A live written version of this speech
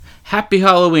Happy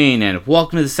Halloween and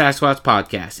welcome to the Sasquatch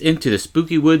Podcast, Into the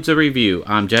Spooky Woods of Review.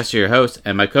 I'm Jesse, your host,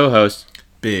 and my co-host,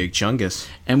 Big Chungus.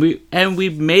 And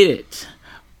we've made it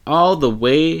all the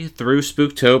way through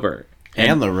Spooktober.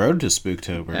 And the road to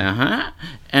Spooktober.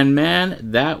 And man,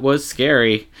 that was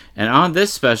scary. And on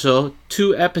this special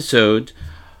 2 episode,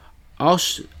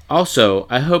 also,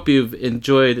 I hope you've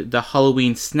enjoyed the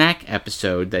Halloween snack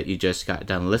episode that you just got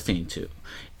done listening to.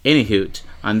 Anywho,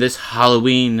 on this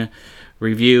Halloween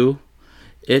review,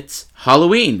 it's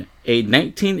Halloween, a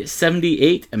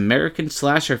 1978 American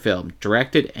slasher film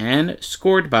directed and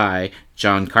scored by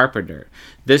John Carpenter.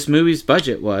 This movie's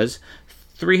budget was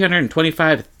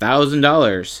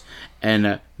 $325,000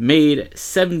 and made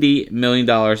 $70 million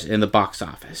in the box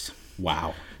office.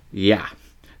 Wow. Yeah.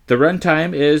 The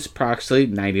runtime is approximately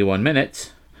 91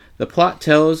 minutes. The plot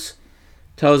tells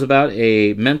about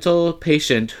a mental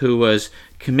patient who was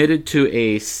committed to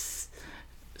a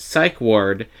psych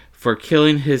ward for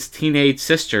killing his teenage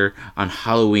sister on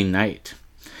Halloween night.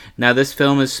 Now, this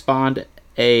film has spawned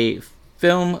a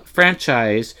film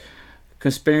franchise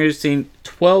conspiring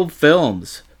 12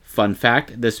 films. Fun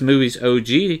fact, this movie's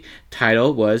OG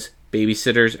title was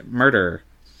Babysitter's Murder.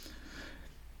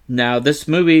 Now, this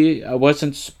movie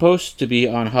wasn't supposed to be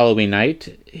on Halloween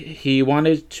night. He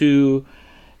wanted to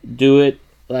do it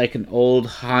like an old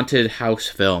haunted house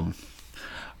film.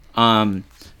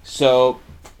 So,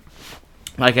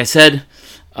 like I said,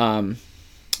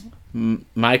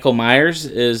 Michael Myers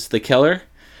is the killer.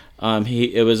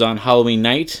 It was on Halloween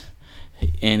night,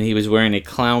 and he was wearing a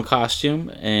clown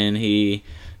costume, and he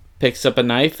picks up a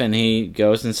knife, and he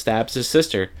goes and stabs his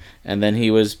sister. And then he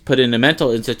was put in a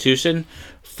mental institution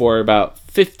for about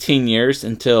 15 years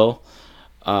until,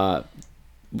 what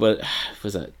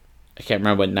was that? I can't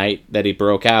remember what night that he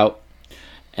broke out.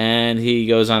 And he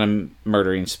goes on a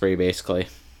murdering spree, basically.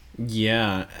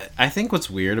 Yeah, I think what's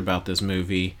weird about this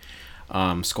movie,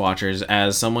 Squatchers,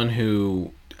 as someone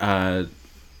who,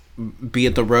 be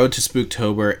it the road to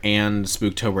Spooktober and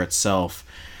Spooktober itself,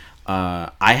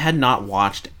 I had not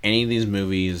watched any of these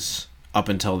movies up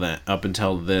until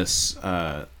this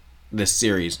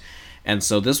series. And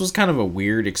so this was kind of a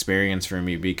weird experience for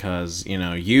me because, you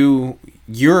know, you're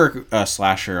a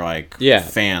slasher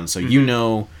fan, so you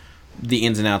know the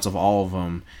ins and outs of all of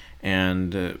them.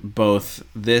 And both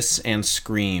this and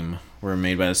Scream were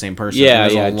made by the same person.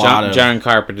 John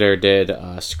Carpenter did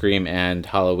Scream and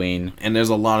Halloween. And there's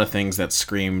a lot of things that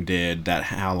Scream did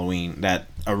that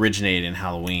originated in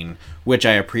Halloween, which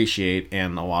I appreciate,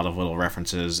 and a lot of little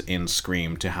references in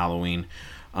Scream to Halloween.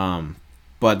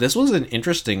 But this was an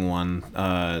interesting one.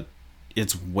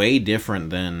 It's way different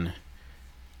than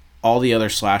all the other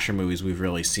slasher movies we've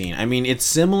really seen. I mean, it's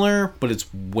similar, but it's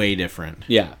way different.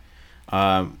 Yeah.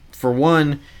 For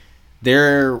one,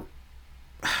 it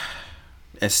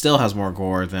still has more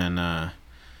gore than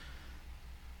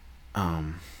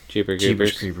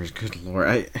Jeepers Creepers. Good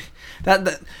lord,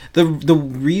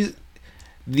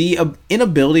 the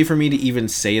inability for me to even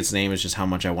say its name is just how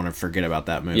much I want to forget about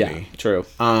that movie. Yeah, true.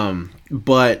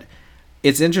 But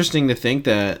it's interesting to think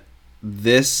that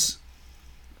this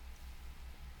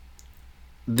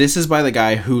is by the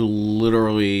guy who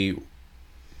literally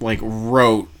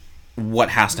wrote what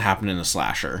has to happen in a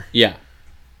slasher. Yeah.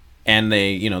 And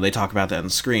they talk about that in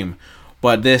Scream.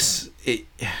 But it's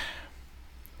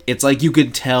like you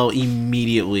could tell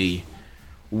immediately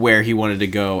where he wanted to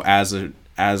go as a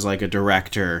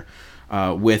director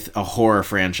with a horror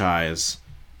franchise.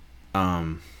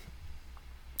 What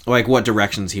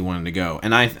directions he wanted to go.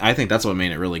 And I think that's what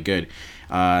made it really good.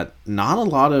 Not a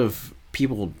lot of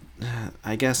people,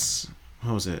 I guess,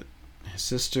 what was it? His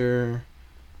sister,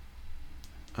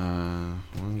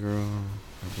 one girl,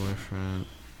 her boyfriend.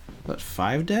 What,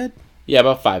 5 dead? Yeah,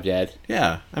 about 5 dead.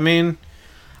 Yeah, I mean,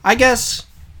 I guess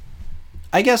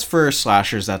for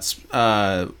slashers, that's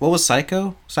what was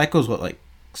Psycho? Psycho's what,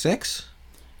 6?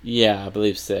 Yeah, I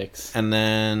believe 6. And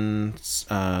then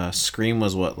Scream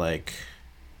was what, 5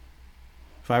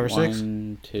 or 6?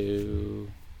 1,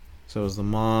 2. So it was the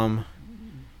mom,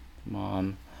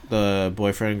 the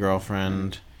boyfriend,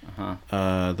 girlfriend,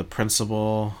 the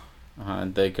principal,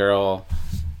 the girl,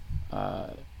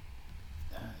 and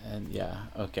yeah,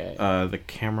 okay. The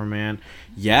cameraman.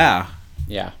 Yeah.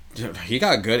 He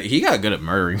got good at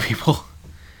murdering people.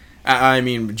 I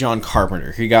mean, John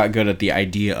Carpenter. He got good at the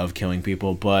idea of killing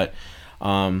people, but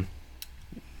no,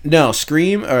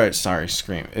 Scream.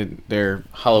 They're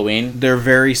Halloween. They're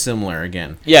very similar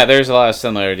again. Yeah, there's a lot of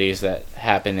similarities that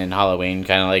happen in Halloween.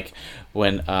 Kind of like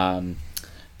when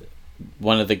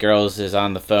one of the girls is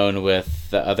on the phone with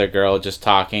the other girl just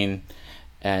talking,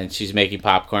 and she's making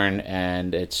popcorn,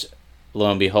 and it's lo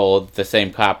and behold, the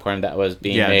same popcorn that was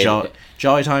being made,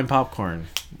 Jolly Time popcorn,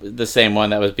 the same one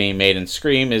that was being made in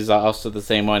Scream is also the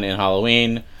same one in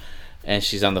Halloween. And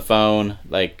she's on the phone,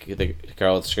 like the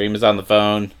girl with Scream is on the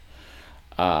phone.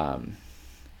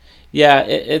 Yeah,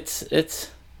 it's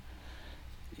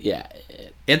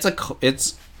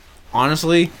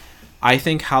honestly, I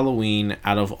think Halloween,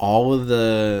 out of all of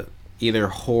the either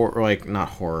horror, like not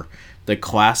horror, the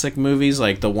classic movies,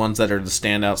 like the ones that are the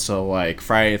standouts, so like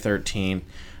Friday the 13th,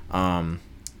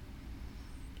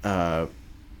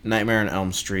 Nightmare on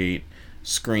Elm Street,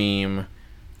 Scream,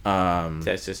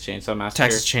 Texas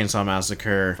Chainsaw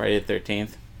Massacre, Friday the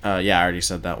 13th. Yeah, I already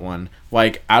said that one.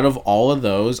 Like, out of all of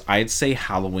those, I'd say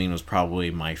Halloween was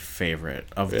probably my favorite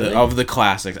of the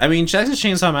classics. I mean, Texas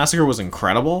Chainsaw Massacre was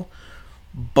incredible,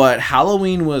 but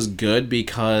Halloween was good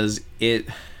because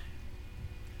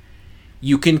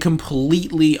you can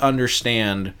completely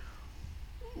understand,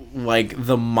 like,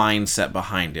 the mindset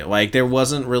behind it. Like, there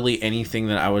wasn't really anything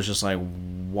that I was just like,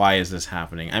 why is this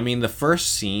happening? I mean, the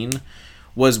first scene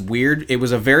was weird. It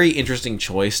was a very interesting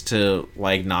choice to,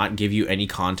 like, not give you any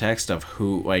context of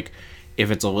who, like,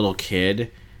 if it's a little kid,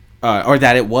 or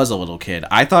that it was a little kid.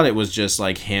 I thought it was just,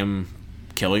 like, him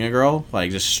killing a girl,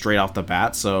 like, just straight off the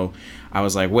bat. So I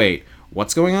was like, wait,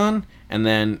 what's going on? And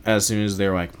then as soon as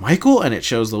they're like, Michael, and it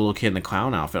shows the little kid in the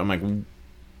clown outfit, I'm like,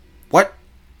 what?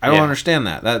 I don't understand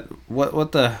that.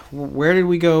 Where did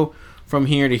we go from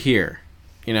here to here?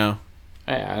 You know?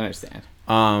 I understand.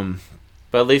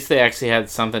 But at least they actually had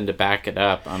something to back it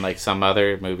up. Unlike some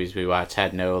other movies we watched,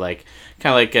 had no, like,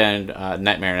 kind of like in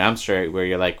Nightmare on Elm Street, where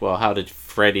you're like, well, how did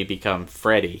Freddy become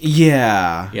Freddy?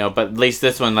 Yeah. You know, but at least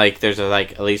this one, like, there's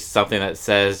at least something that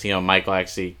says, you know, Michael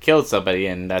actually killed somebody,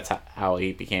 and that's how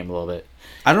he became a little bit.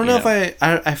 I don't know if I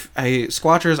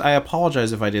Squatchers, I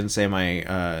apologize if I didn't say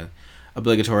my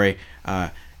obligatory.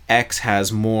 X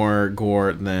has more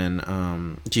gore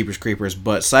than Jeepers Creepers,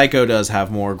 but Psycho does have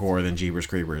more gore than Jeepers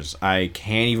Creepers. I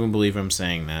can't even believe I'm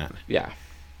saying that. Yeah.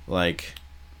 Like,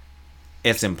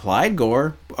 it's implied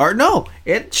gore. Or no,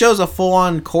 it shows a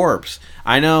full-on corpse.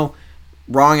 I know,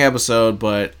 wrong episode,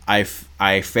 but I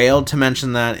failed to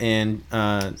mention that in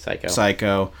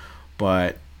Psycho,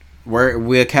 but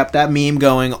we kept that meme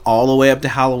going all the way up to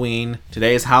Halloween.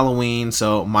 Today is Halloween,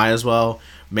 so might as well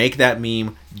make that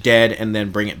meme dead and then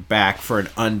bring it back for an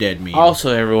undead meme.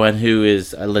 Also, everyone who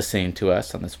is listening to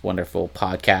us on this wonderful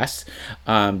podcast,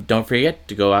 don't forget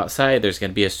to go outside. There's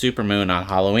going to be a supermoon on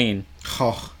Halloween.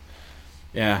 Oh,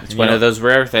 yeah. It's one of those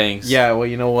rare things. Yeah, well,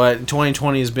 you know what?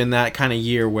 2020 has been that kind of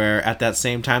year where at that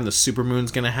same time the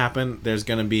supermoon's going to happen. There's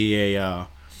going to be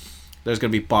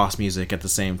boss music at the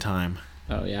same time.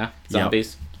 Oh, yeah?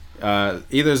 Zombies? Yep.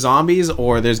 Either zombies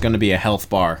or there's going to be a health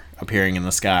bar appearing in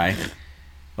the sky.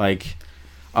 Like,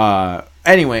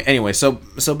 anyway,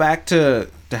 so back to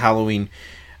Halloween.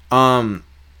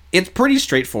 It's pretty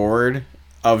straightforward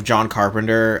of John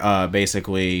Carpenter,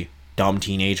 basically dumb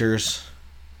teenagers,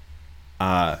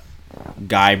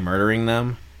 guy murdering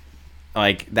them.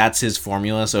 Like, that's his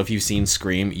formula. So if you've seen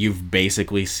Scream, you've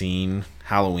basically seen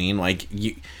Halloween. Like,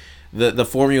 the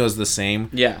formula is the same.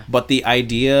 Yeah. But the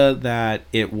idea that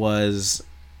it was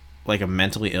like a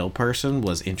mentally ill person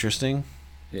was interesting.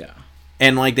 Yeah.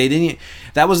 And, like,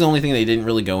 that was the only thing they didn't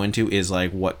really go into is,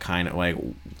 like, what kind of, like,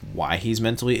 why he's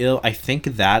mentally ill. I think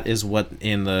that is what,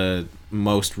 in the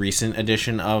most recent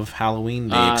edition of Halloween,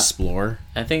 they explore.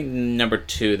 I think number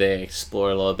 2, they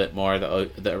explore a little bit more,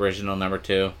 the original number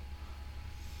 2.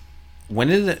 When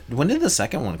did the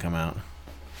second one come out?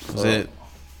 Was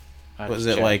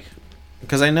it like,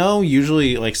 because I know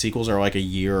usually, like, sequels are, like, a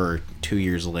year or 2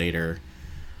 years later.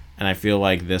 And I feel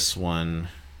like this one,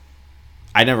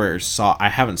 I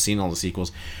haven't seen all the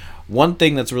sequels. One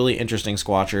thing that's really interesting,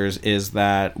 Squatchers, is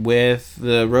that with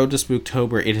the Road to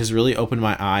Spooktober, it has really opened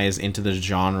my eyes into the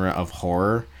genre of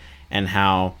horror and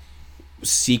how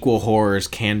sequel horrors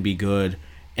can be good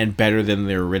and better than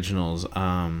their originals.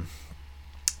 What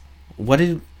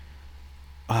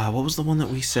was the one that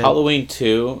we said? Halloween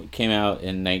 2 came out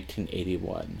in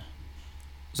 1981.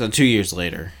 So 2 years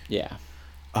later. Yeah.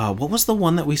 What was the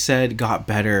one that we said got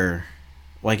better?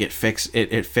 Like, it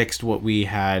fixed what we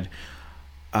had,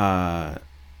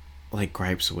 like,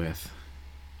 gripes with.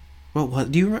 Well,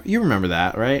 what do you remember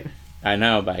that, right? I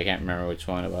know, but I can't remember which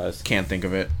one it was. Can't think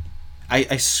of it.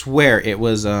 I swear it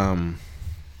was not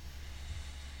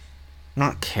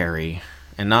Carrie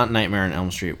and not Nightmare on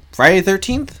Elm Street. Friday the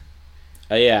 13th?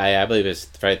 Yeah, I believe it's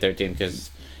Friday the 13th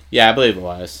because I believe it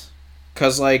was.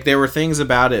 Because, like, there were things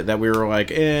about it that we were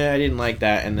like, I didn't like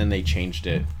that, and then they changed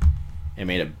it and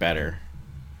made it better.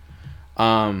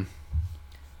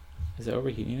 Is it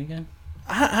overheating again?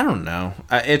 I don't know.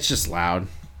 It's just loud.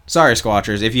 Sorry,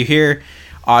 Squatchers. If you hear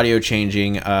audio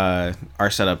changing, our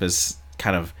setup is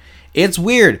kind of... It's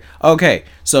weird. Okay,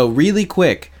 so really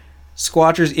quick.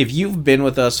 Squatchers, if you've been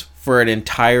with us for an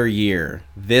entire year,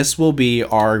 this will be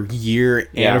our year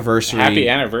anniversary. Happy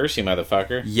anniversary,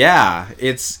 motherfucker. Yeah,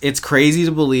 it's crazy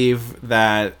to believe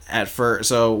that at first.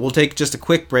 So we'll take just a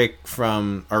quick break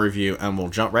from our review and we'll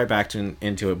jump right back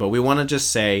into it. But we want to just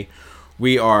say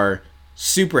we are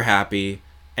super happy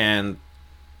and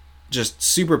just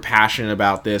super passionate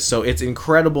about this. So it's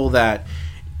incredible that,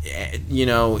 you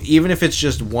know, even if it's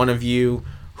just one of you,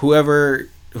 whoever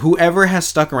has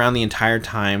stuck around the entire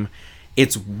time,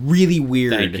 it's really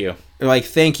weird. Thank you. Like,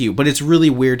 thank you. But it's really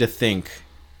weird to think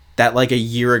that, like, a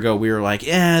year ago we were like,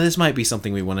 yeah, this might be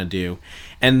something we want to do.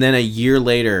 And then a year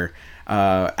later,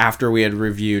 after we had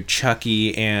reviewed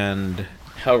Chucky and...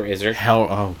 Hellraiser.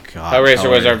 Oh, God. Hellraiser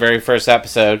was our very first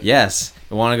episode. Yes.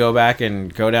 You want to go back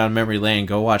and go down memory lane,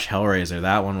 go watch Hellraiser.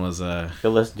 That one was... Go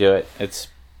listen to it. It's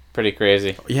pretty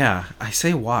crazy. Yeah. I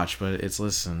say watch, but it's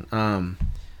listen.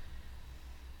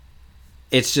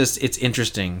 It's just, it's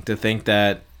interesting to think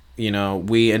that, you know,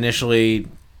 we initially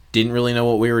didn't really know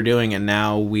what we were doing, and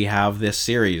now we have this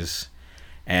series.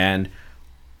 And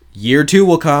year 2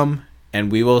 will come,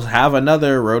 and we will have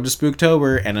another Road to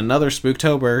Spooktober and another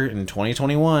Spooktober in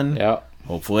 2021. Yep.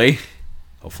 Hopefully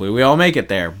we all make it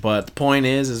there. But the point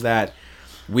is that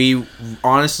we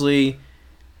honestly,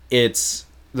 it's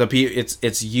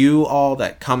you all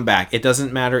that come back. It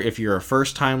doesn't matter if you're a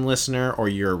first-time listener or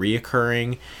you're a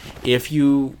reoccurring. If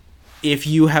you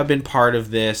have been part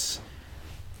of this,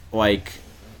 like,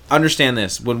 understand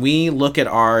this. When we look at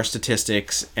our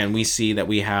statistics and we see that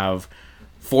we have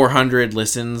 400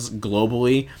 listens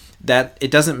globally, that it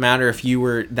doesn't matter if you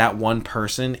were that one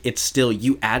person. It's still,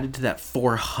 you added to that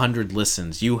 400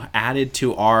 listens. You added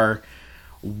to our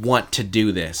want to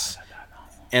do this.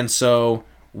 And so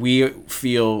we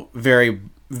feel very,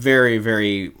 very,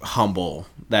 very humble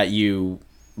that you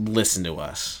listen to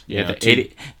us. Yeah, the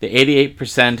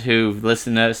 88% who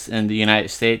listen to us in the United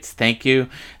States, thank you.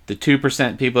 The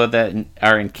 2% people that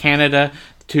are in Canada,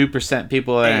 2%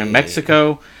 people that are in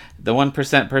Mexico, the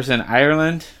 1% person in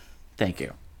Ireland, thank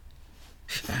you.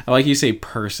 I like you say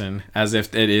person, as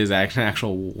if it is an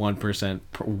actual 1%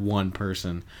 per one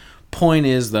person. Point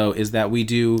is, though, is that we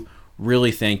do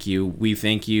really thank you. We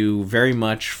thank you very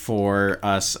much for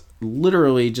us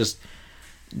literally just,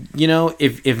 you know,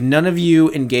 if none of you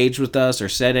engaged with us or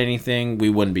said anything, we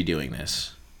wouldn't be doing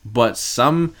this. But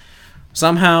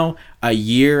somehow a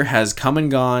year has come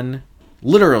and gone.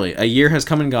 Literally, a year has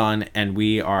come and gone, and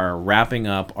we are wrapping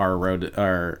up our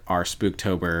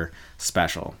Spooktober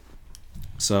special.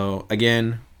 So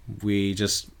again, we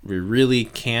really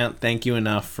can't thank you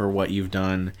enough for what you've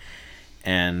done,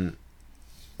 and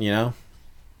you know,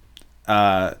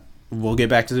 we'll get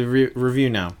back to the review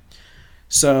now.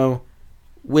 So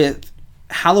with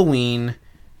Halloween,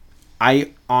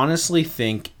 I honestly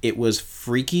think it was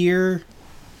freakier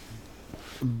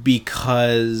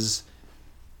because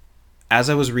as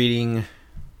I was reading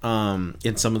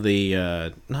in some of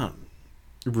the not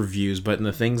reviews, but in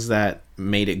the things that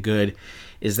made it good,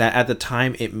 is that at the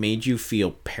time it made you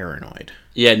feel paranoid.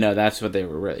 Yeah, no, that's what they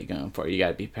were really going for. You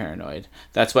gotta be paranoid.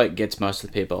 That's what gets most of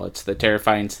the people. It's the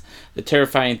terrifying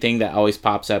thing that always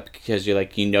pops up because you're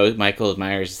like, you know, Michael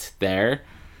Myers is there,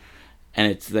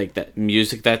 and it's like that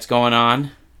music that's going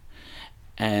on.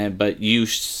 But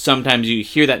sometimes you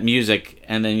hear that music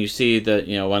and then you see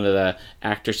one of the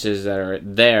actresses that are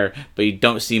there, but you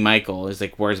don't see Michael. It's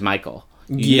like, where's Michael?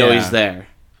 You know he's there.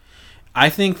 I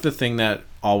think the thing that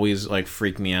always like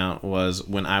freaked me out was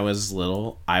when I was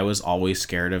little, I was always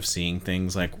scared of seeing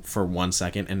things like for 1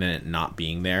 second and then it not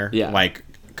being there. Yeah. Like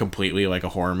completely like a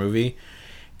horror movie.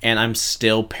 And I'm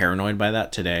still paranoid by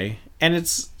that today. And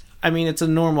it's a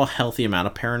normal healthy amount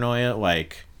of paranoia.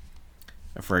 Like,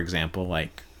 for example,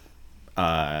 like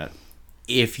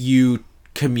if you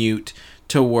commute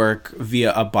to work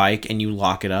via a bike and you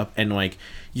lock it up and like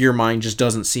your mind just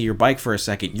doesn't see your bike for a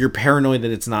second, you're paranoid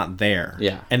that it's not there.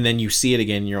 Yeah. And then you see it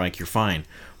again and you're like, you're fine.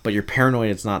 But you're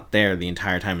paranoid it's not there the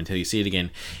entire time until you see it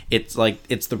again. It's like,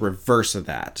 it's the reverse of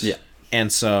that. Yeah.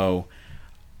 And so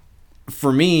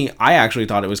for me, I actually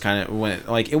thought it was kind of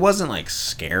it wasn't like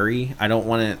scary. I don't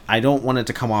want it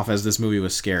to come off as this movie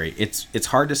was scary. It's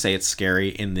hard to say it's scary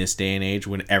in this day and age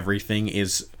when everything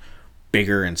is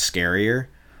bigger and scarier.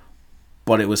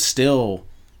 But it was still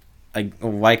what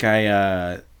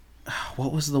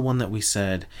was the one that we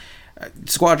said?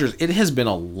 Squadrons, it has been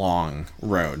a long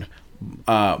road.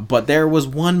 But there was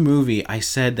one movie I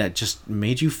said that just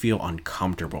made you feel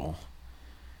uncomfortable.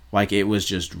 Like, it was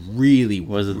just really...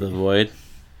 Was it The Void?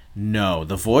 No,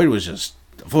 The Void was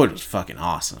fucking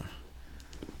awesome.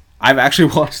 I've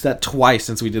actually watched that twice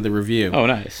since we did the review. Oh,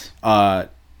 nice.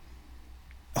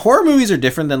 Horror movies are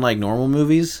different than, like, normal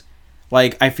movies.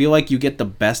 Like, I feel like you get the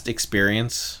best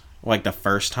experience, like, the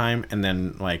first time, and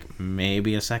then, like,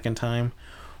 maybe a second time.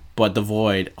 But The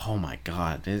Void, oh my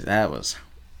god, that was...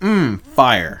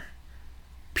 fire.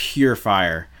 Pure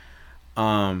fire.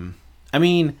 I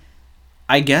mean,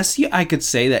 I guess I could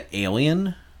say that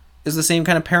Alien is the same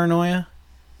kind of paranoia.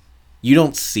 You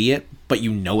don't see it, but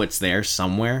you know it's there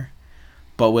somewhere.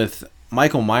 But with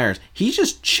Michael Myers, he's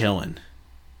just chilling.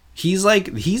 He's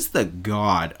the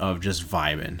god of just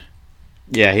vibing.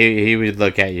 Yeah, he would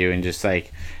look at you and just,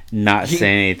 like, not say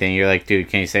anything. You're like, dude,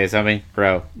 can you say something?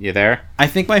 Bro, you there? I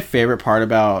think my favorite part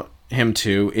about him,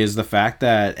 too, is the fact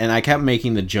that, and I kept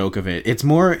making the joke of it,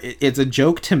 it's a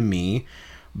joke to me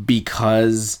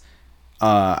because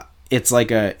it's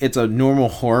a normal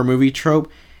horror movie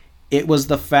trope. It was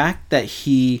the fact that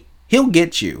he'll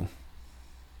get you.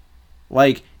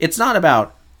 Like, it's not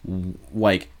about,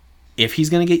 like, if he's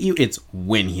gonna get you, it's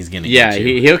when he's gonna get you.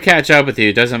 Yeah, he'll catch up with you.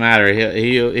 It doesn't matter.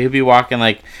 He'll be walking,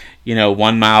 like,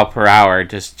 1 mile per hour,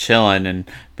 just chilling, and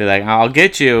be like, I'll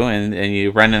get you. And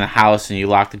you run in the house and you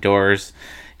lock the doors.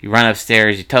 You run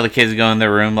upstairs. You tell the kids to go in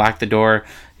their room, lock the door,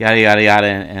 yada yada yada,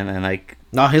 and like.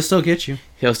 No, he'll still get you.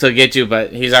 He'll still get you,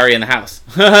 but he's already in the house.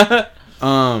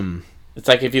 It's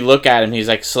like if you look at him, he's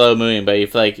like slow moving, but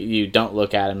if like you don't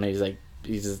look at him, he's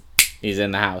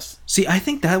in the house. See, I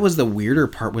think that was the weirder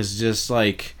part, was just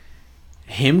like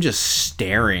him just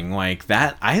staring like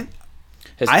that.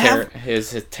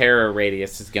 His terror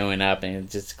radius is going up and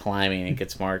it's just climbing and it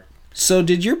gets more. So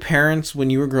did your parents, when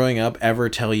you were growing up, ever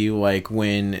tell you, like,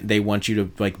 when they want you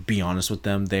to, like, be honest with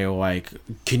them, they're like,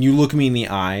 can you look me in the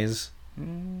eyes?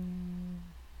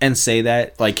 And say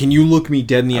that? Like, can you look me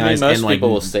dead in the eyes? Most and, like, people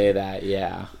will say that,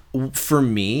 yeah. For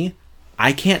me,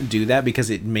 I can't do that because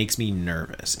it makes me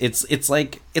nervous. It's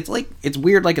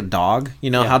weird, like a dog.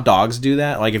 You know how dogs do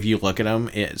that? Like, if you look at them,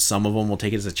 some of them will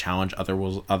take it as a challenge.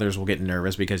 Others will get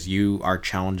nervous because you are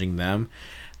challenging them.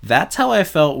 That's how I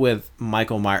felt with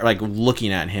Michael Myers. Like,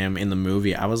 looking at him in the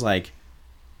movie, I was like,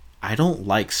 I don't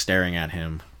like staring at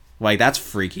him. Like, that's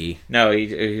freaky. No,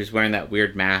 he was wearing that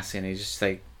weird mask and he's just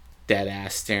like dead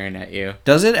ass staring at you.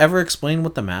 Does it ever explain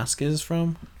what the mask is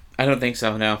from? I don't think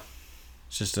so, no.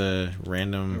 It's just a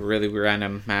really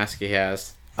random mask he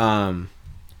has.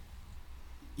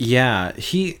 Yeah,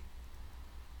 he's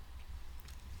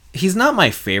not my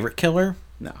favorite killer.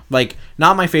 No. Like,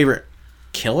 not my favorite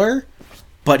killer,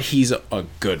 but he's a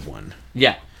good one.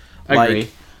 Yeah, I agree.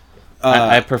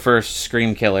 I prefer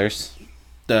Scream killers.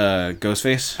 The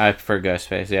Ghostface? I prefer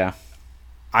Ghostface, yeah.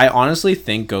 I honestly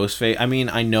think Ghostface... I mean,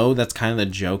 I know that's kind of the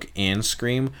joke in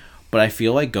Scream, but I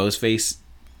feel like Ghostface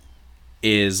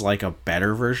is like a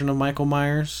better version of Michael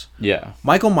Myers. Yeah.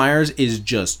 Michael Myers is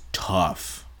just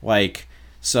tough. Like,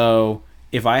 so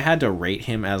if I had to rate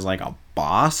him as like a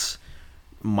boss,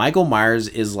 Michael Myers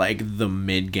is like the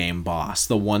mid-game boss,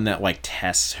 the one that like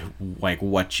tests like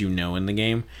what you know in the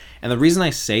game. And the reason I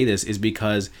say this is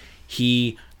because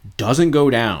he doesn't go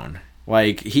down.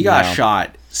 Like, he got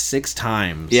shot 6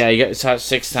 times. Yeah, he got shot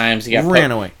 6 times. He got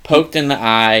ran away. Poked in the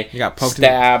eye. He got poked,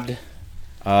 stabbed.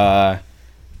 What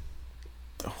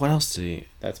else did he?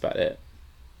 That's about it.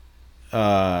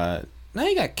 Now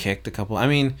he got kicked a couple. I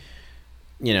mean,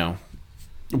 you know,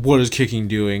 what is kicking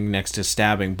doing next to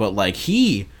stabbing? But like,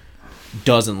 he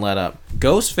doesn't let up.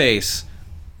 Ghostface,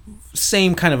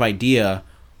 same kind of idea.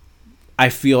 I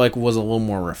feel like was a little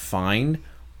more refined.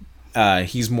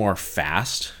 He's more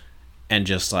fast and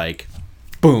just like,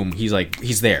 boom.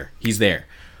 He's there.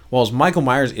 Whereas Michael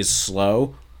Myers is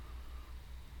slow,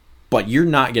 but you're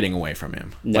not getting away from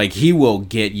him. No. Like, he will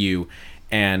get you,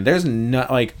 and there's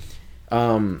not like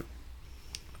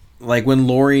when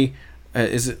Laurie,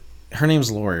 her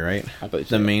name's Laurie, right? I believe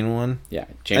the so. main one. Yeah,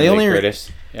 Jamie Lee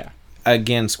Curtis. Yeah.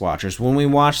 Again, Squatchers, when we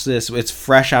watch this, it's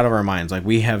fresh out of our minds. Like,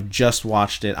 we have just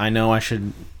watched it. I know I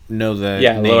should know the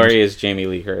names. Laurie is Jamie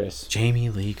Lee Curtis. Jamie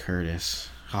Lee Curtis.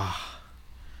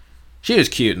 She was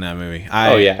cute in that movie.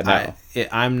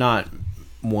 I'm not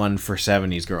one for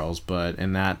 70s girls, but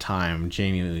in that time,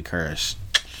 Jamie Lee Curtis,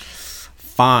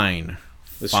 fine.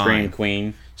 Scream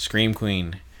Queen. Scream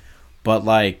Queen. But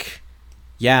like,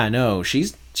 yeah, no,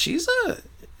 she's a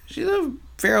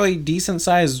fairly decent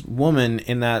sized woman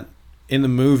in the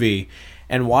movie,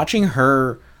 and watching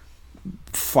her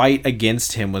fight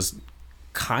against him was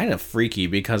kind of freaky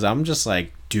because I'm just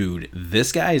like, dude,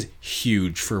 this guy's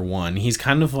huge for one. He's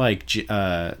kind of like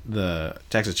the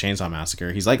Texas Chainsaw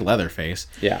Massacre. He's like Leatherface.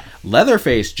 Yeah.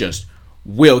 Leatherface just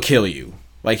will kill you.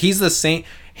 Like, he's the same.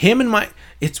 Him and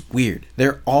it's weird.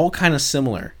 They're all kind of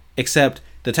similar, except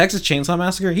the Texas Chainsaw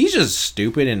Massacre, he's just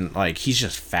stupid and, like, he's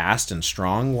just fast and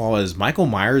strong, while as Michael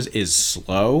Myers is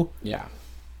slow. Yeah.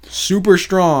 Super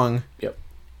strong. Yep.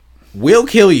 Will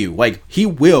kill you. Like, he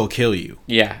will kill you.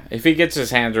 Yeah. If he gets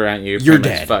his hands around you, you're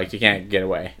dead. Fucked. You can't get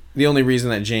away. The only reason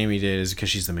that Jamie did is because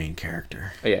she's the main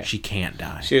character. Oh, yeah. She can't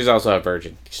die. She was also a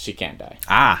virgin. She can't die.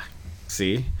 Ah.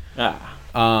 See? Ah.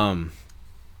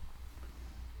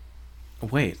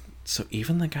 Wait. So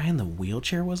even the guy in the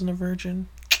wheelchair wasn't a virgin?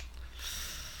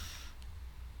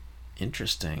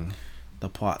 Interesting. The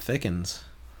plot thickens.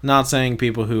 Not saying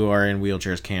people who are in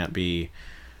wheelchairs can't be...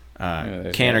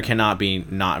 can or cannot be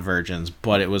not virgins,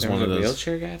 but it was one of those...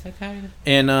 wheelchair guy that died?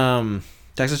 In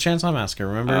Texas Chainsaw Massacre,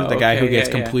 remember? The guy who gets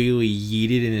completely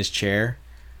yeeted in his chair?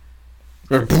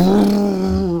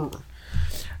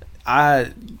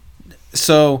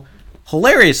 So,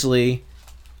 hilariously...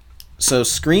 So,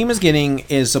 Scream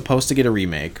is supposed to get a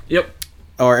remake. Yep.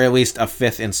 Or at least a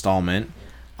 5th installment.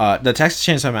 The Texas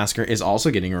Chainsaw Massacre is also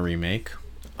getting a remake.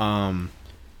 Oh,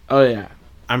 yeah.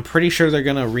 I'm pretty sure they're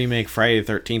going to remake Friday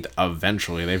the 13th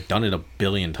eventually. They've done it a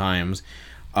billion times.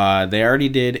 They already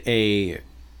did a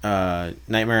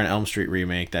Nightmare on Elm Street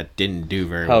remake that didn't do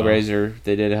very well. Hellraiser.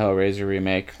 They did a Hellraiser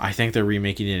remake. I think they're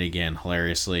remaking it again,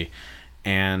 hilariously.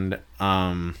 And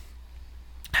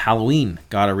Halloween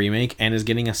got a remake and is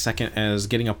getting a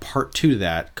part 2 to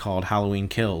that called Halloween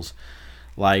Kills.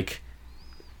 Like,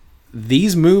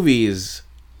 these movies,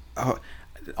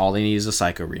 all they need is a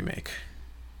Psycho remake.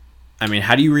 I mean,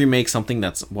 how do you remake something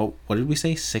that's, what did we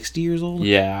say, 60 years old?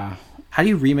 Yeah. How do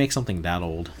you remake something that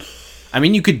old? I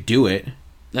mean, you could do it.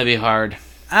 That'd be hard.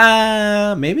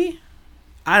 Maybe?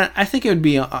 I think it would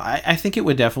be, I think it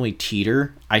would definitely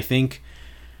teeter. I think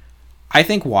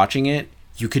watching it,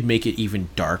 you could make it even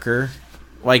darker.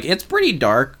 Like, it's pretty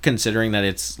dark considering that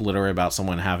it's literally about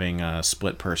someone having a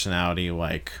split personality,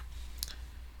 like,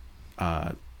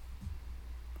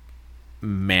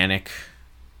 manic,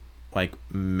 like,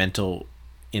 mental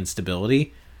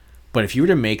instability. But if you were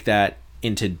to make that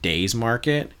in today's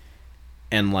market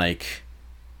and, like,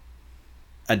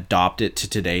 adopt it to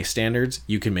today's standards,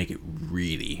 you can make it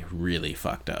really, really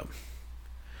fucked up.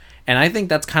 And I think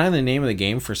that's kind of the name of the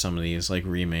game for some of these, like,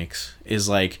 remakes, is,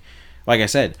 like I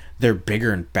said, they're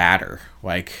bigger and badder.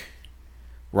 Like,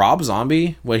 Rob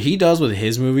Zombie, what he does with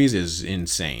his movies is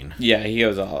insane. Yeah, he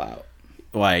goes all out.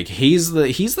 Like, he's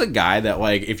the guy that,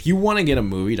 like, if you want to get a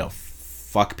movie to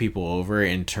fuck people over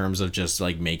in terms of just,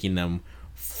 like, making them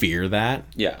fear that,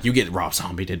 yeah, you get Rob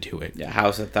Zombie to do it. Yeah,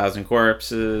 House of 1,000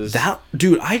 Corpses. That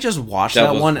dude, I just watched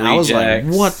Devil's that one. And I was like,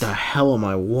 Rejects. what the hell am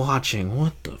I watching?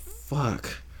 What the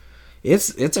fuck?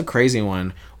 It's a crazy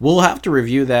one. We'll have to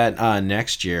review that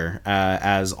next year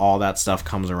as all that stuff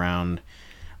comes around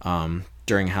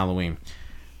during Halloween.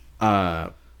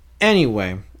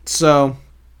 Anyway, so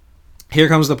here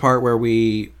comes the part where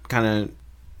we kind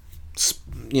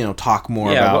of talk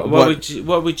more about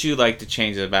what would you like to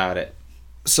change about it?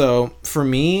 So for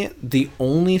me, the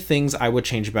only things I would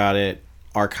change about it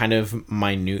are kind of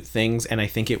minute things, and I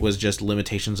think it was just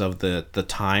limitations of the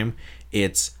time.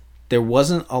 There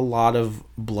wasn't a lot of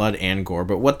blood and gore,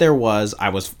 but what there was, I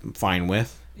was fine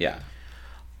with. Yeah.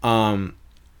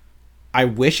 I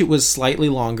wish it was slightly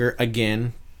longer.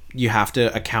 Again, you have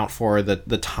to account for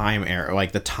the time error,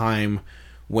 like the time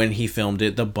when he filmed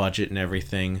it, the budget and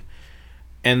everything.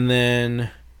 And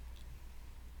then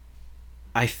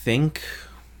I think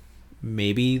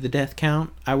maybe the death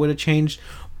count I would have changed,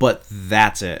 but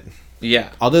that's it.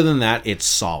 Yeah. Other than that, it's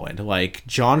solid. Like,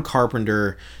 John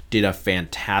Carpenter did a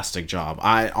fantastic job.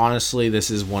 Honestly,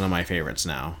 this is one of my favorites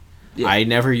now. Yeah, I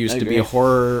never used to be a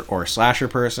horror or slasher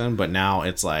person, but now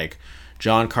it's like,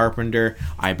 John Carpenter,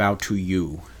 I bow to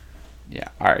you. Yeah,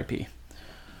 R.I.P.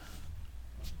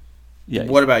 Yeah.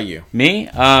 What about you? Me?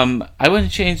 I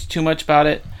wouldn't change too much about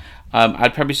it.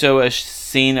 I'd probably show a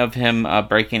scene of him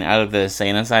breaking out of the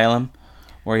insane asylum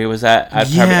where he was at. I'd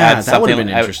probably add that would have been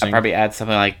interesting. I'd probably add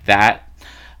something like that.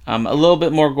 A little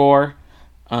bit more gore.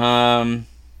 That's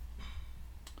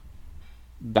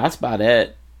about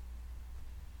it.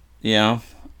 You know?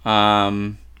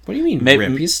 What do you mean,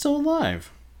 Rip? He's still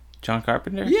alive. John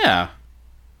Carpenter? Yeah.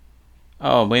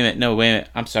 Oh, wait a minute. No, wait a minute.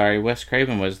 I'm sorry. Wes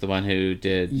Craven was the one who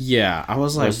did... Yeah, I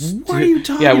was like, what are you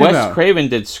talking about? Yeah, Wes Craven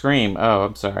did Scream. Oh,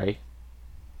 I'm sorry.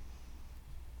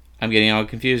 I'm getting all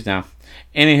confused now.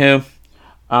 Anywho,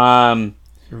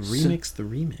 remix the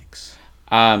remix.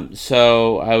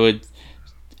 So I would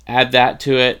add that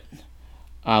to it,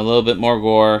 a little bit more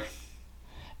gore,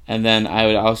 and then I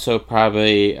would also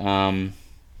probably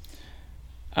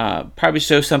Probably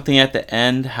show something at the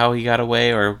end, how he got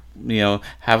away, or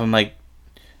have him like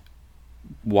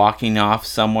walking off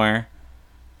somewhere.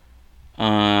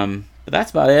 But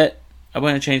that's about it. I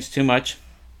wouldn't change too much.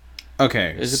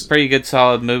 Okay. It's a pretty good,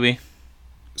 solid movie.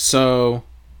 So,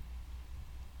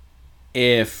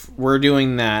 if we're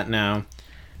doing that now,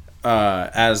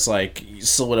 as like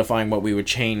solidifying what we would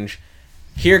change,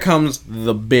 here comes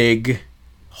the big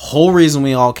whole reason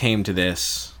we all came to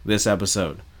this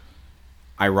episode.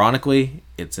 Ironically,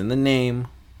 it's in the name.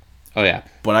 Oh yeah.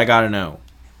 But I gotta know,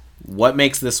 what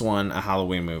makes this one a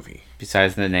Halloween movie?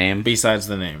 Besides the name. Besides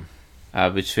the name.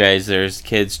 Besides there's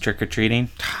kids trick-or-treating.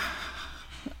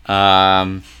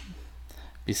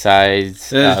 Besides...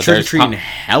 trick-or-treating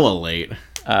hella late.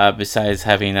 Besides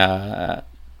having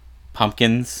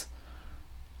pumpkins.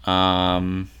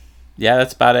 Yeah,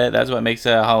 that's about it. That's what makes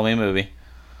it a Halloween movie.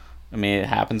 I mean, it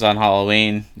happens on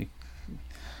Halloween.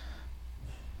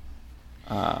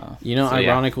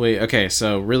 Ironically... Yeah. Okay,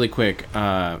 so really quick,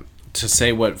 to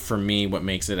say what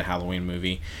makes it a Halloween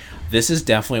movie, this is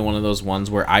definitely one of those ones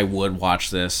where I would watch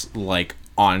this, like,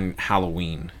 on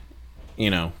Halloween.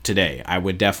 Today. I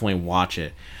would definitely watch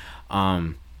it.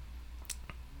 One,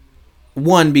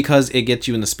 because it gets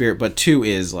you in the spirit, but two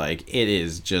is, like, it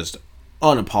is just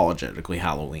unapologetically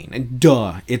Halloween. And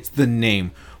duh, it's the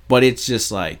name. But it's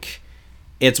just, like,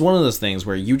 it's one of those things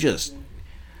where you just...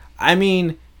 I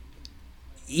mean,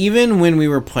 even when we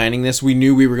were planning this, we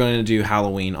knew we were going to do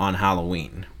Halloween on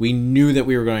Halloween. We knew that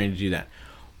we were going to do that.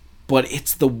 But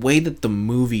it's the way that the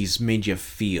movies made you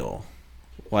feel.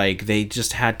 Like, they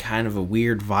just had kind of a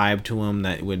weird vibe to them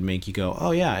that would make you go,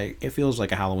 oh yeah, it feels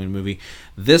like a Halloween movie.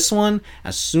 This one,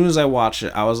 as soon as I watched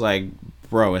it, I was like,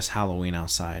 bro, it's Halloween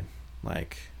outside.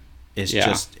 Like, it's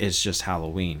just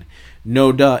Halloween.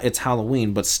 No duh, it's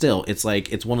Halloween, but still, it's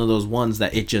like, it's one of those ones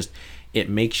that it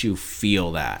makes you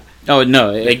feel that. Oh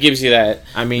no, it gives you that,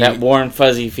 that warm,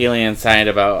 fuzzy feeling inside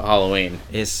about Halloween.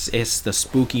 It's the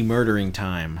spooky murdering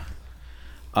time.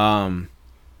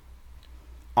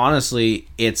 Honestly,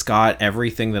 it's got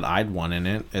everything that I'd want in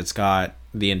it. It's got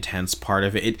the intense part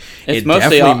of it.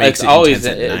 It's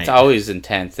always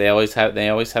intense. They always have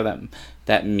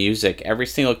that music. Every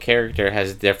single character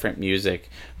has different music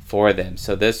for them.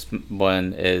 So this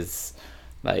one is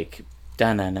like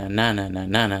da na na na na na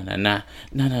na na na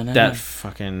na na. That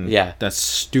fucking that's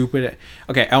stupid.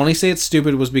 Okay, I only say it's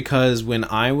stupid was because when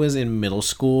I was in middle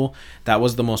school, that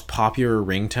was the most popular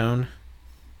ringtone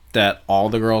that all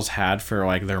the girls had for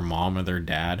like their mom or their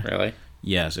dad. Really?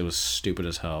 Yes, it was stupid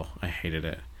as hell. I hated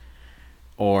it.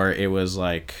 Or it was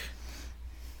like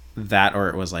that, or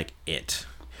it was like It.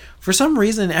 For some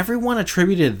reason, everyone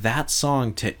attributed that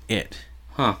song to It.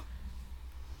 Huh.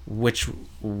 Which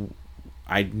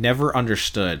I never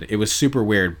understood. It was super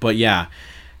weird. But yeah.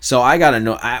 So I got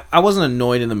annoyed. I wasn't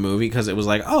annoyed in the movie because it was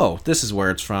like, oh, this is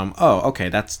where it's from. Oh, okay,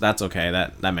 that's okay.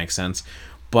 That makes sense.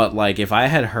 But like, if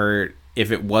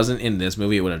it wasn't in this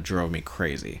movie, it would have drove me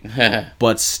crazy.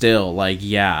 But still, like,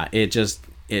 yeah,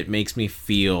 it makes me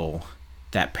feel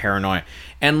that paranoia.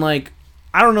 And like,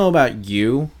 I don't know about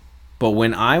you, but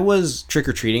when I was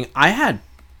trick-or-treating, I had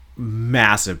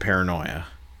massive paranoia.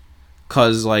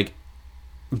 'Cause like,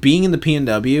 being in the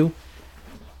PNW,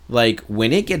 like,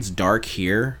 when it gets dark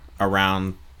here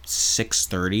around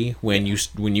 6:30, when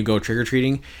you go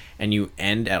trick-or-treating and you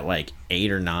end at like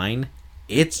 8 or 9,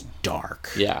 it's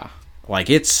dark. Yeah. Like,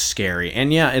 it's scary.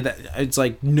 And yeah, it's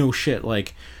like, no shit.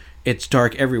 Like, it's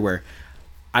dark everywhere.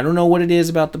 I don't know what it is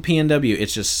about the PNW.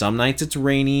 It's just some nights it's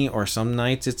rainy, or some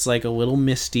nights it's like a little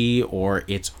misty, or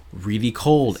it's really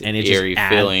cold. It's and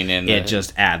it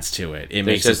just adds to it. It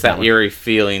makes just that eerie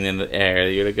feeling in the air.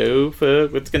 You're like, oh,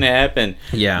 fuck, what's going to happen?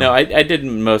 Yeah. No, I did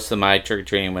most of my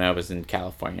trick-or-treating when I was in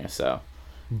California, so.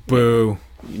 Boo.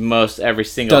 Every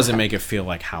single doesn't make it feel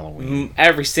like Halloween.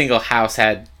 Every single house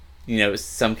had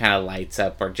some kind of lights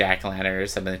up, or jack-o'-lantern or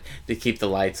something to keep the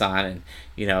lights on, and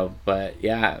but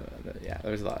yeah,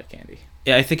 there was a lot of candy.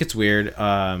 Yeah, I think it's weird.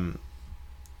 One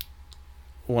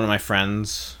of my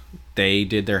friends, they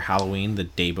did their Halloween the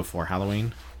day before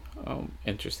Halloween. Oh,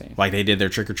 interesting. Like, they did their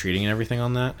trick-or-treating and everything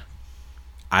on that.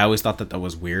 I always thought that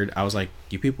was weird. I was like,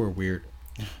 you people are weird.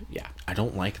 Yeah. I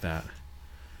don't like that.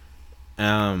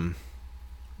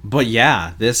 But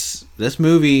yeah, this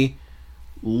movie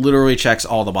literally checks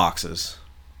all the boxes.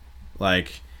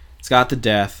 Like, it's got the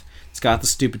death, it's got the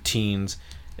stupid teens,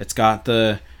 it's got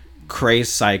the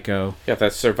crazed psycho, got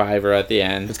that survivor at the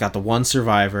end, it's got the one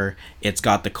survivor, it's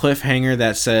got the cliffhanger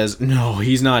that says no,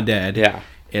 he's not dead. Yeah,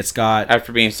 it's got,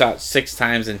 after being shot 6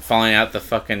 times and falling out the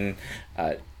fucking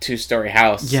 2-story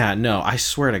house. Yeah, no, I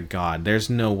swear to God, there's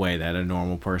no way that a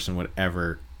normal person would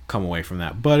ever come away from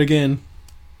that. But again,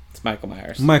 It's Michael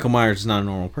Myers. Michael Myers is not a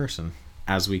normal person,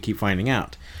 as we keep finding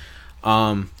out.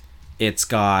 It's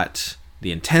got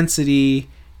the intensity.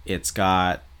 It's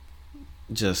got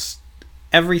just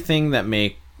everything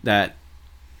that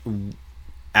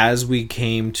as we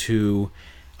came to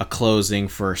a closing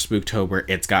for Spooktober,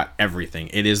 it's got everything.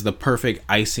 It is the perfect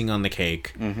icing on the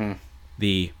cake. Mm-hmm.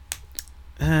 It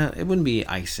wouldn't be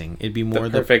icing. It'd be more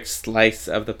the perfect slice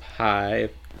of the pie.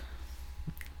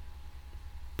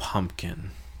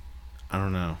 Pumpkin. I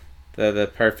don't know.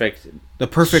 The perfect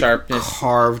sharpness,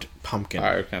 carved pumpkin.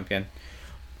 Carved pumpkin.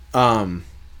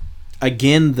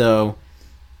 Again, though,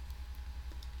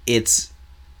 it's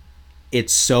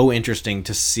so interesting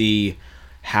to see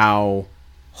how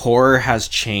horror has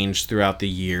changed throughout the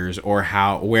years, or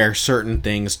where certain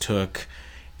things took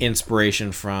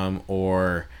inspiration from,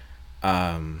 or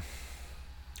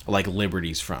like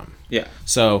liberties from. Yeah.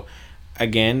 So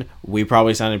again, we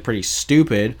probably sounded pretty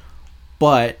stupid,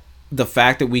 but the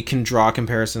fact that we can draw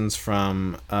comparisons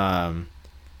from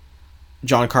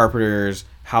John Carpenter's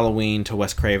Halloween to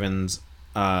Wes Craven's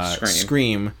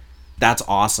Scream, that's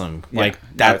awesome. Yeah, like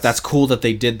that's cool that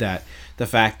they did that. The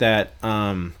fact that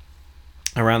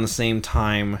around the same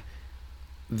time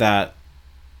that,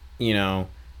 you know,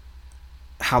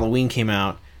 Halloween came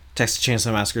out, Texas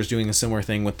Chainsaw Massacre is doing a similar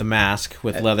thing with The Mask,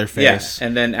 with Leatherface. Yeah,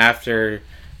 and then after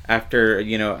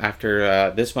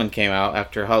this one came out,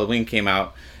 after Halloween came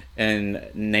out, in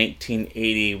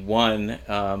 1981,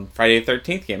 Friday the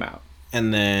 13th came out.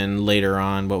 And then later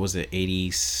on, what was it,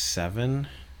 87?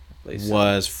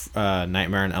 Was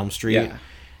Nightmare on Elm Street. Yeah.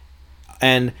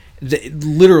 And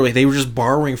literally, they were just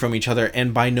borrowing from each other,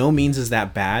 and by no means is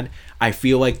that bad. I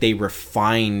feel like they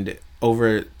refined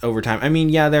over time. I mean,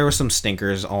 yeah, there were some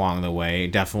stinkers along the way.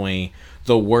 Definitely,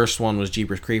 the worst one was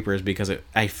Jeepers Creepers, because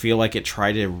I feel like it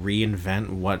tried to reinvent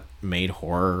what made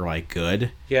horror like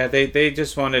good. Yeah, they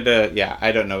just wanted to. Yeah,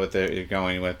 I don't know what they're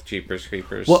going with Jeepers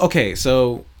Creepers. Well, okay,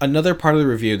 so another part of the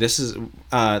review. This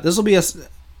will be a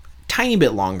tiny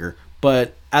bit longer,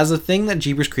 but as a thing that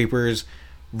Jeepers Creepers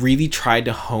really tried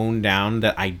to hone down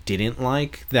that I didn't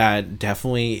like, that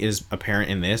definitely is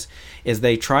apparent in this, is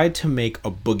they tried to make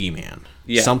a boogeyman.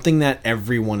 Yeah. Something that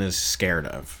everyone is scared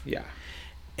of. Yeah.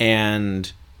 And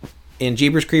in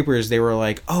Jeepers Creepers, they were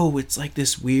like, oh, it's like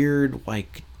this weird,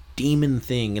 like, demon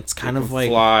thing. It's kind of like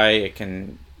fly. It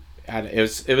can.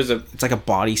 It's like a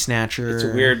body snatcher. It's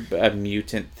a weird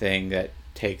mutant thing that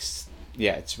takes.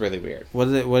 Yeah, it's really weird. What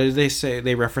did they say?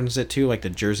 They referenced it to, like the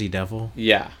Jersey Devil.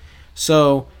 Yeah.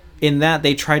 So in that,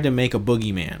 they tried to make a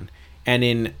boogeyman, and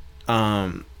in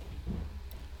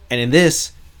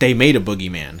this, they made a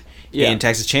boogeyman. Yeah. In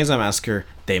Texas Chainsaw Massacre,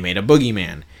 they made a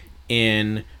boogeyman.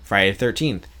 In Friday the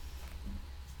 13th,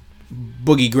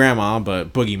 Boogie Grandma,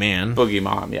 but Boogeyman. Boogie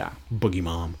Mom, yeah. Boogie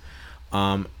Mom.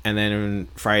 And then in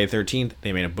Friday the 13th,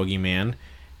 they made a boogeyman,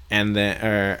 and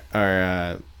then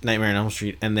Nightmare on Elm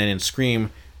Street, and then in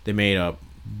Scream, they made a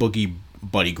boogie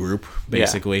buddy group,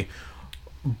 basically. Yeah.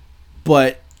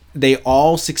 But they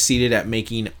all succeeded at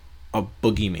making a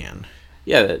boogeyman.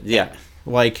 Yeah.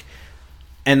 Like,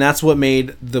 and that's what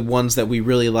made the ones that we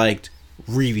really liked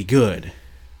really good.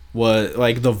 Was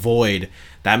like The Void,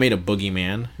 that made a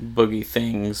boogeyman. Boogie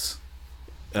Things.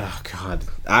 Oh God,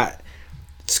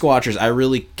 Squatchers, I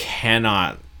really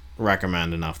cannot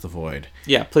recommend enough The Void.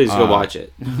 Yeah, please go watch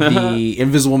it. The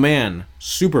Invisible Man,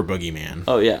 super boogeyman.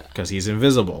 Oh yeah, because he's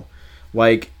invisible.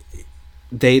 Like,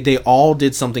 they all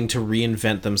did something to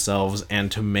reinvent themselves and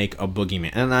to make a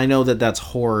boogeyman. And I know that that's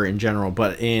horror in general,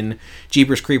 but in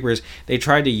Jeepers Creepers, they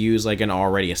tried to use like an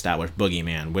already established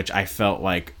boogeyman, which I felt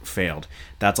like failed.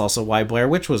 That's also why Blair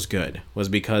Witch was good, was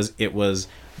because it was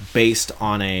based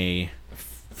on a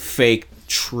fake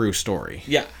true story.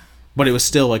 Yeah. But it was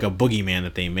still like a boogeyman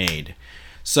that they made.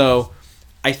 So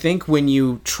I think when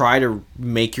you try to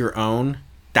make your own,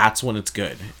 that's when it's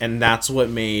good. And that's what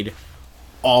made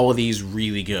all of these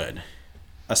really good.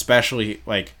 Especially,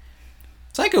 like,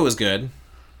 Psycho was good,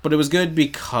 but it was good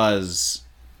because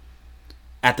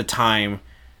at the time,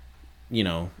 you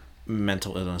know,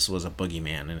 mental illness was a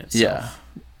boogeyman in itself. Yeah.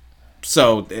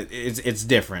 So it's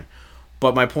different.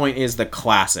 But my point is the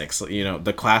classics, you know,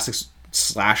 the classics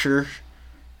slasher,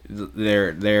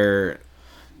 they're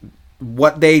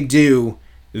what they do,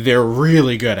 they're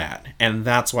really good at, and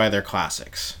that's why they're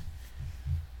classics.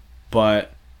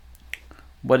 But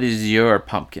what is your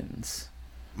pumpkins?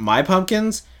 My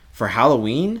pumpkins for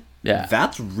Halloween? Yeah.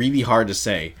 That's really hard to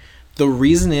say. The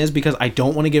reason is because I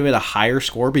don't want to give it a higher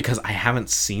score because I haven't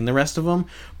seen the rest of them,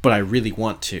 but I really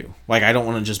want to. Like, I don't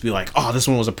want to just be like, oh, this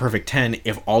one was a perfect 10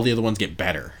 if all the other ones get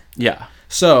better. Yeah.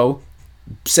 So,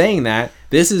 saying that,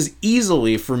 this is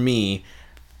easily, for me,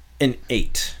 an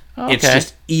 8. It's Okay.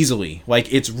 just easily,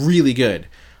 like, it's really good.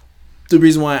 The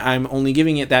reason why I'm only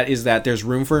giving it that is that there's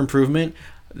room for improvement.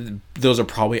 Those are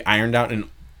probably ironed out in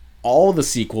all the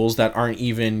sequels that aren't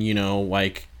even,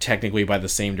 like, technically by the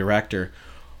same director,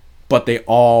 but they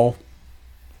all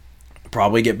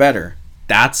probably get better.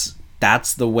 That's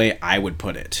the way I would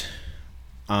put it.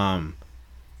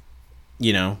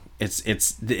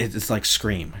 It's like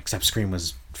Scream, except Scream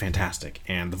was fantastic,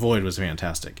 and The Void was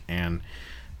fantastic, and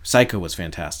Psycho was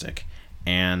fantastic,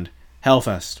 and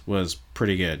Hellfest was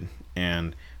pretty good,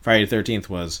 and Friday the 13th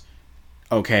was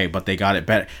okay, but they got it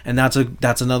better. And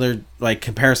that's another, like,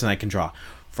 comparison I can draw.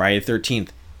 Friday the 13th,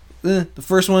 the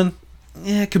first one,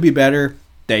 it could be better.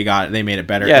 They made it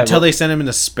better until they sent him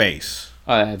into space.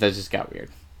 That just got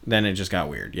weird. Then it just got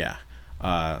weird, yeah.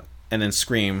 And then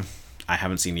Scream, I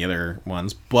haven't seen the other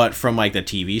ones, but from, like, the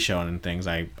TV show and things,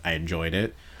 I enjoyed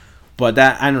it. But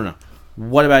that, I don't know.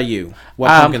 What about you? What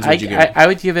pumpkins would you give it? I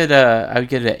would give it an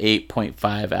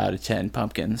 8.5 out of 10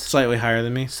 pumpkins. Slightly higher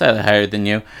than me? Slightly higher than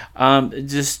you.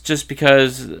 Just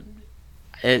because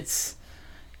it's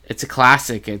a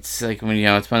classic. It's like when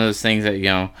it's one of those things that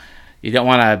you don't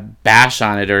want to bash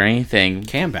on it or anything.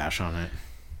 Can bash on it.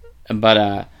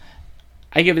 But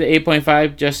I give it an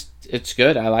 8.5. Just it's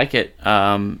good. I like it.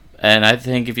 And I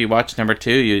think if you watch number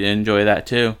 2, you'd enjoy that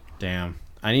too. Damn.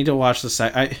 I need to watch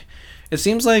the It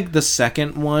seems like the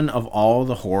second one of all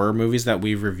the horror movies that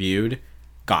we've reviewed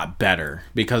got better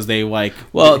because they like.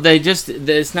 Well,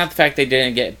 it's not the fact they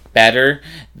didn't get better.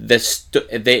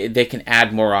 They can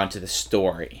add more onto the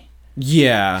story.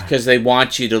 Yeah, because they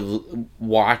want you to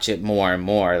watch it more and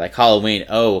more. Like Halloween.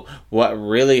 Oh, what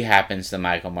really happens to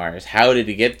Michael Myers? How did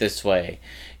he get this way?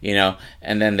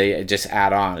 And then they just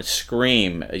add on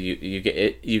Scream. You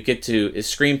get to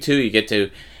Scream 2. You get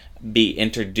to be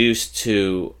introduced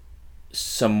to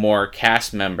some more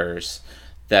cast members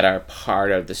that are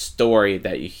part of the story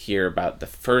that you hear about the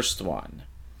first one.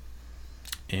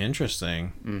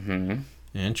 Interesting. Mm-hmm.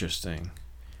 Interesting.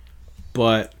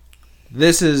 But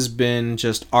this has been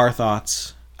just our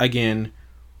thoughts. Again,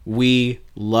 we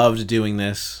loved doing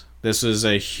this. This was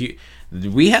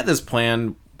we had this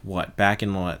planned, back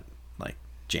in like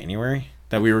January?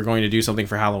 That we were going to do something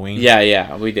for Halloween.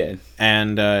 Yeah, we did.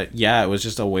 And it was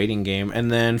just a waiting game. And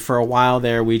then for a while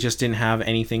there, we just didn't have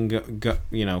anything,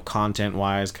 content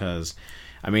wise. Because,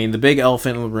 the big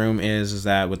elephant in the room is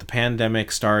that with the pandemic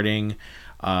starting,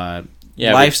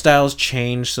 lifestyles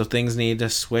change, so things need to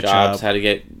switch up. Jobs had to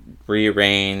get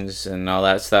rearranged and all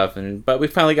that stuff. But we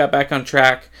finally got back on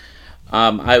track.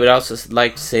 I would also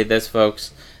like to say this,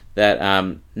 folks,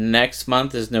 that next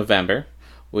month is November.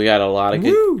 We got a lot of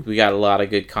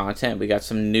good content. We got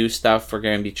some new stuff we're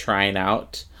going to be trying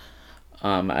out.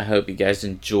 I hope you guys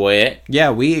enjoy it.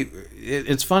 Yeah,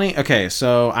 it's funny. Okay,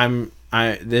 so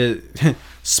the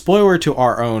spoiler to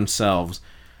our own selves.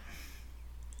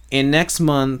 In next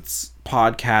month's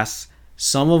podcasts,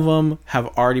 some of them have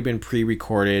already been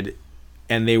pre-recorded,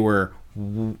 and they were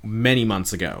many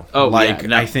months ago. Oh, like yeah,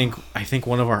 no. I think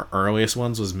one of our earliest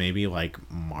ones was maybe like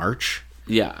March.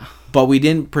 Yeah, but we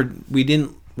didn't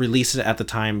release it at the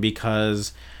time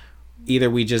because either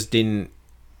we just didn't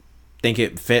think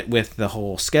it fit with the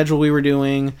whole schedule we were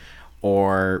doing,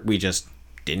 or we just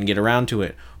didn't get around to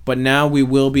it. But now we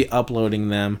will be uploading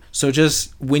them. So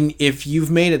just if you've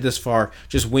made it this far,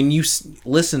 just when you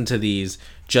listen to these,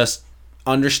 just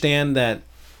understand that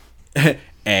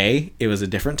A, it was a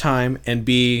different time, and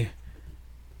B,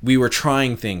 we were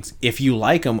trying things. If you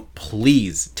like them,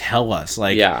 please tell us.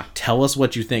 Tell us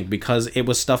what you think, because it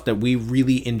was stuff that we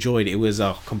really enjoyed. It was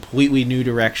a completely new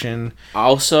direction.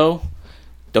 Also,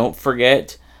 don't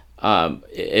forget,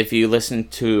 if you listen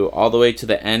to all the way to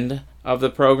the end of the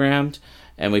program,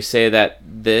 and we say that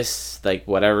this, like,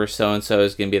 whatever so-and-so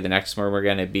is going to be the next one we're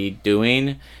going to be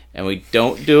doing, and we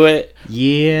don't do it,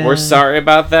 we're sorry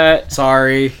about that.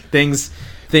 Sorry. Things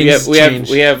we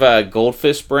change. We have a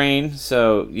goldfish brain,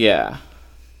 so yeah.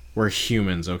 We're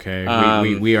humans, okay?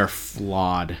 We are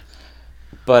flawed.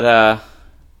 But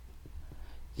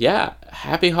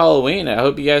happy Halloween. I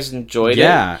hope you guys enjoyed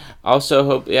it. Also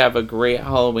hope you have a great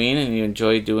Halloween and you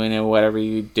enjoy doing it, whatever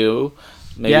you do.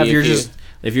 Maybe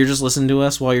if you're just listening to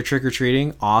us while you're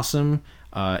trick-or-treating, awesome.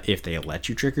 If they let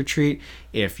you trick-or-treat.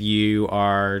 If you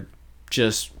are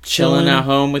just chilling at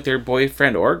home with your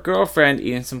boyfriend or girlfriend,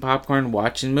 eating some popcorn,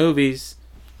 watching movies.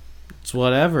 It's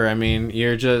whatever.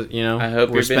 You're just, I hope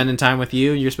we're spending time with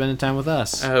you, and you're spending time with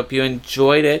us. I hope you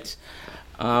enjoyed it.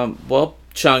 Well,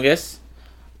 Chungus,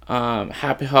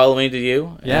 happy Halloween to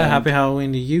you. Yeah, happy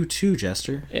Halloween to you too,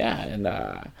 Jester. Yeah,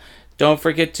 and don't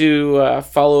forget to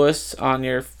follow us on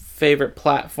your favorite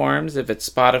platforms. If it's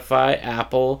Spotify,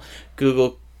 Apple,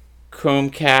 Google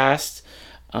Chromecast.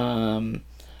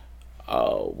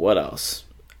 What else?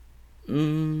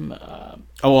 Well,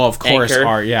 of course, Anchor.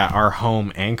 our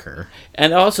home Anchor.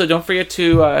 And also, don't forget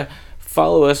to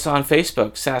follow us on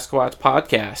Facebook, Sasquatch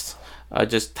Podcast.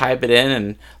 Just type it in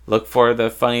and look for the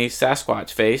funny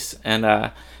Sasquatch face,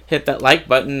 and hit that like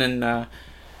button, and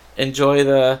enjoy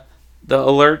the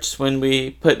alerts when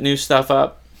we put new stuff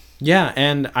up. Yeah,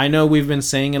 and I know we've been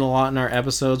saying it a lot in our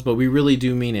episodes, but we really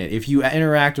do mean it. If you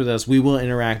interact with us, we will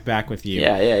interact back with you.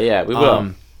 Yeah, we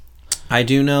will. I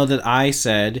do know that I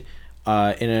said,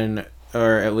 or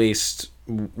at least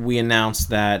we announced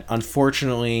that,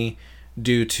 unfortunately,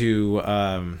 due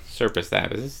to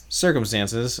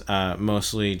circumstances,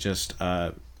 mostly just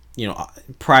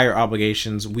prior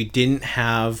obligations, we didn't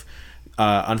have.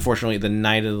 Unfortunately, the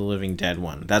Night of the Living Dead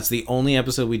one. That's the only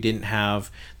episode we didn't have.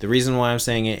 The reason why I'm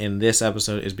saying it in this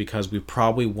episode is because we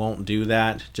probably won't do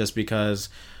that, just because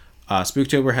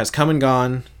Spooktober has come and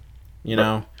gone,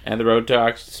 know. And the Road to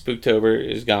Spooktober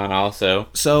is gone also.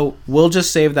 So we'll just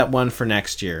save that one for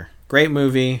next year. Great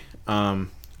movie. I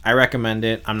recommend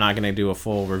it. I'm not going to do a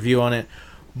full review on it,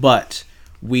 but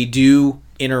we do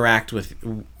interact with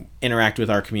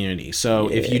our community. So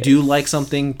if you do like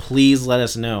something, please let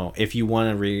us know. If you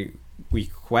want to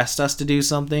request us to do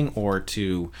something or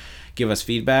to give us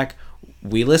feedback,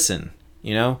 we listen.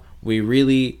 We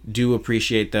really do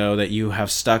appreciate, though, that you have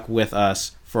stuck with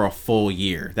us for a full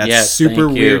year. That's super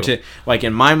weird to,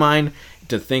 in my mind,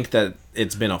 to think that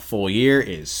it's been a full year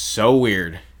is so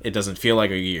weird. It doesn't feel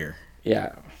like a year.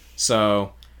 Yeah.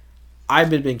 So I've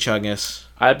been Big Chungus.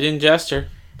 I've been Jester.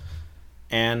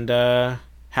 And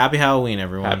happy Halloween,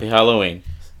 everyone. Happy Halloween.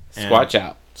 Squatch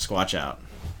out. Squatch out.